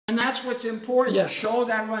that's what's important. Yeah. Show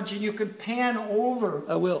that once, and you can pan over.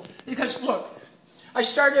 I will. Because look, I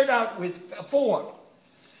started out with 4.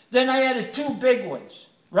 Then I added 2 big ones,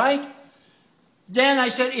 right? Then I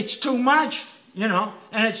said it's too much, you know,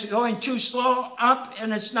 and it's going too slow up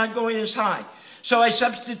and it's not going as high. So I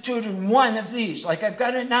substituted 1 of these, like I've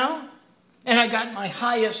got it now, and I got my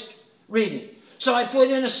highest reading. So I put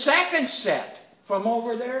in a second set from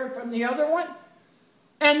over there, from the other one,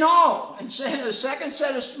 and no, and the second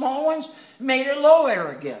set of small ones made it lower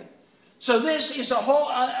again. So this is a whole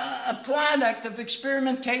a product of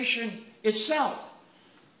experimentation itself.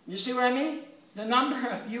 You see what I mean? The number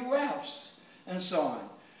of UFs and so on.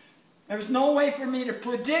 There was no way for me to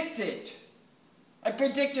predict it. I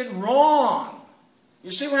predicted wrong.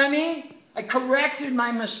 You see what I mean? I corrected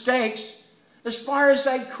my mistakes as far as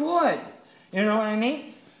I could. You know what I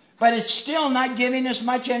mean? But it's still not giving as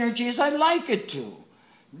much energy as I'd like it to.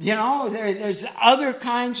 You know, there's other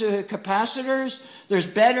kinds of capacitors. There's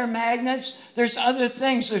better magnets. There's other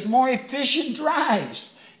things. There's more efficient drives.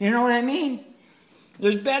 You know what I mean?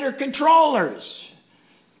 There's better controllers.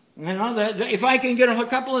 You know, if I can get a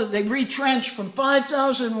couple of, they retrench from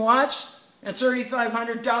 5,000 watts at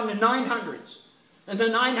 3,500 down to 900s. And the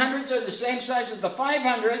 900s are the same size as the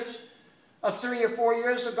 500s of 3 or 4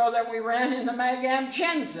 years ago that we ran in the Mag-Am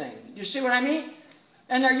Gen thing. You see what I mean?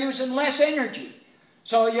 And they're using less energy.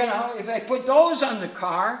 So, you know, if I put those on the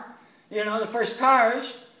car, you know, the first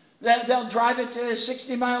cars, they'll drive it to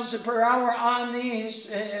 60 miles per hour on these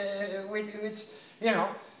with, you know,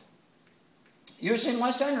 using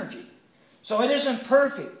less energy. So it isn't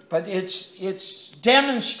perfect, but it's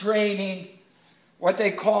demonstrating what they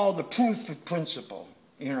call the proof of principle,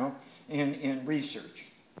 you know, in research.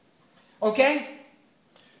 Okay?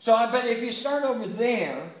 So, but if you start over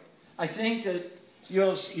there, I think that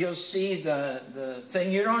you'll see the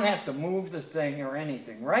thing. You don't have to move the thing or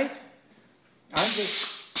anything, right?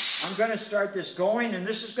 I'm going to start this going, and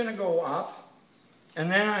this is going to go up. And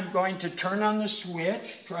then I'm going to turn on the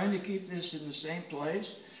switch, trying to keep this in the same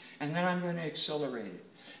place. And then I'm going to accelerate it.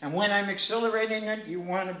 And when I'm accelerating it, you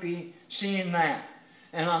want to be seeing that.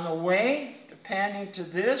 And on the way to panning to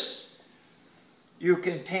this, you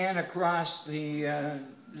can pan across the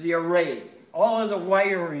array. All of the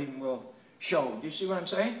wiring will show. Do you see what I'm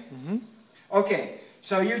saying? Mm-hmm. Okay,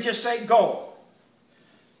 so you just say go.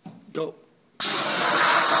 Go. See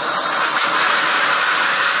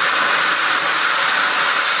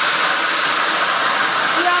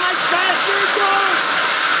how much faster it goes?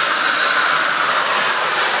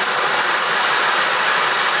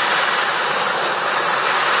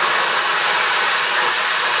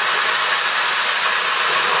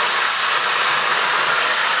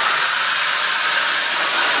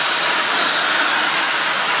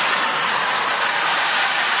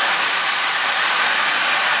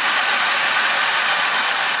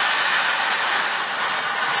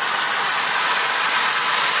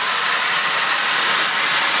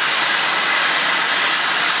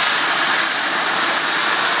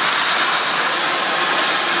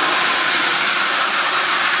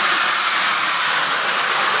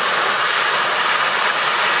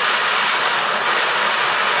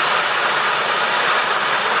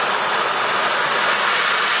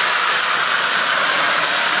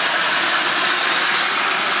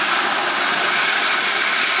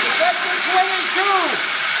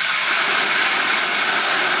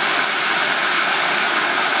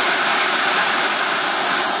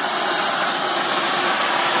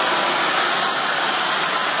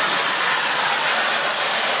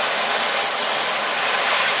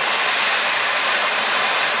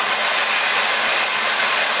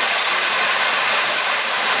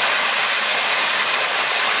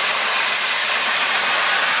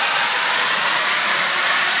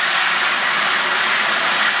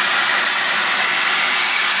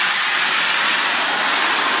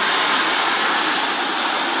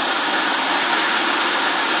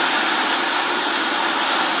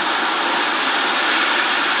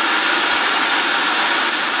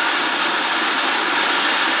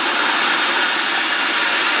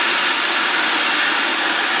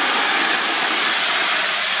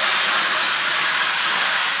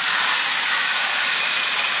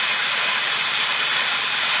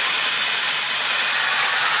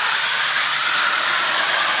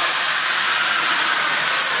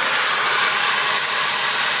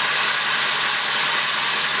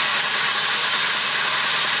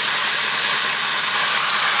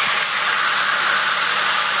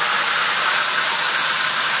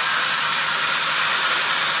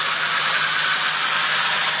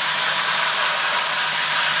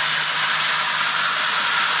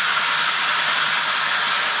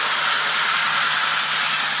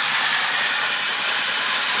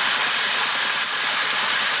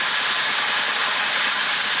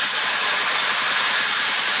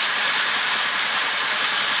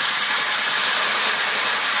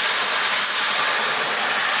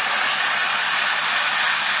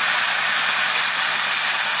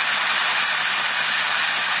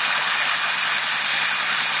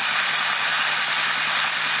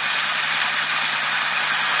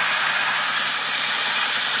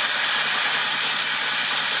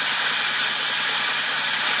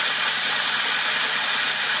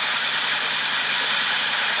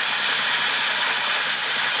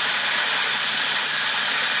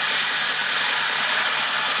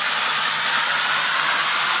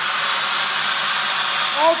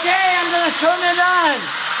 Okay, I'm going to turn it on.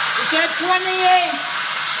 It's at 28.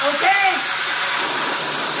 Okay?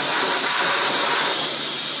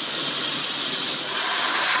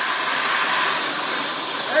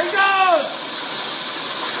 There it goes.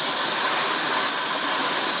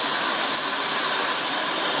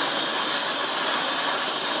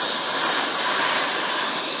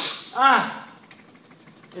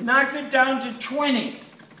 It knocked it down to 20.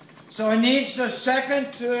 So it needs a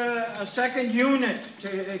second unit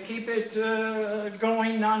to keep it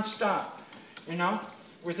going non-stop, you know,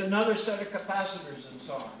 with another set of capacitors and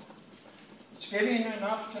so on. It's giving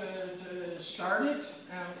enough to start it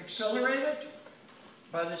and accelerate it,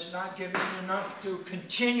 but it's not giving enough to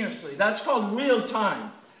continuously. That's called real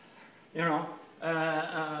time, you know.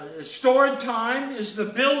 Stored time is the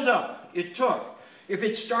build-up it took. If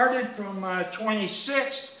it started from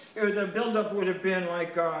 26, the build-up would have been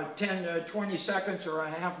like 10 to 20 seconds or a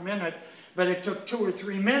half minute, but it took 2 or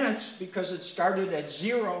 3 minutes because it started at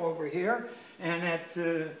 0 over here and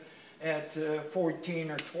at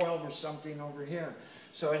 14 or 12 or something over here.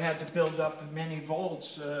 So it had to build up many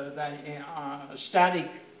volts,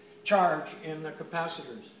 static charge in the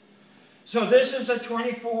capacitors. So this is a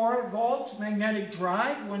 24-volt magnetic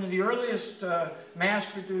drive, one of the earliest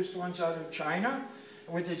mass-produced ones out of China,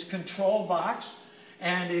 with its control box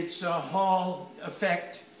and its Hall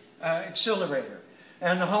effect accelerator.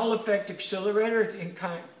 And the Hall effect accelerator, in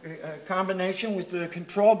combination with the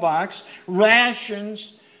control box,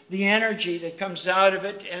 rations the energy that comes out of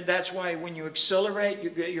it, and that's why when you accelerate,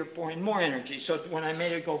 you're pouring more energy. So when I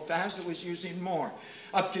made it go fast, it was using more,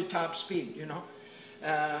 up to top speed, you know.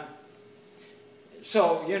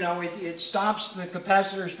 So, you know, it stops the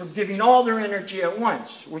capacitors from giving all their energy at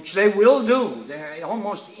once, which they will do. They're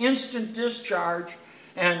almost instant discharge.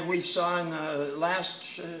 And we saw in the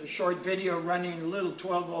last short video running little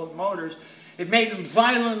 12-volt motors, it made them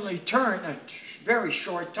violently turn in a very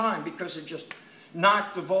short time because it just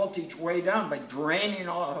knocked the voltage way down by draining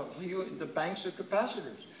all the banks of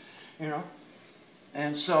capacitors, you know.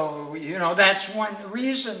 And so, you know, that's one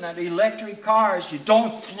reason that electric cars, you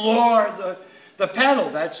don't floor the pedal.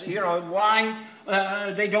 That's, you know, why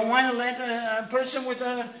they don't want to let a person with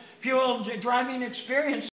a fuel driving experience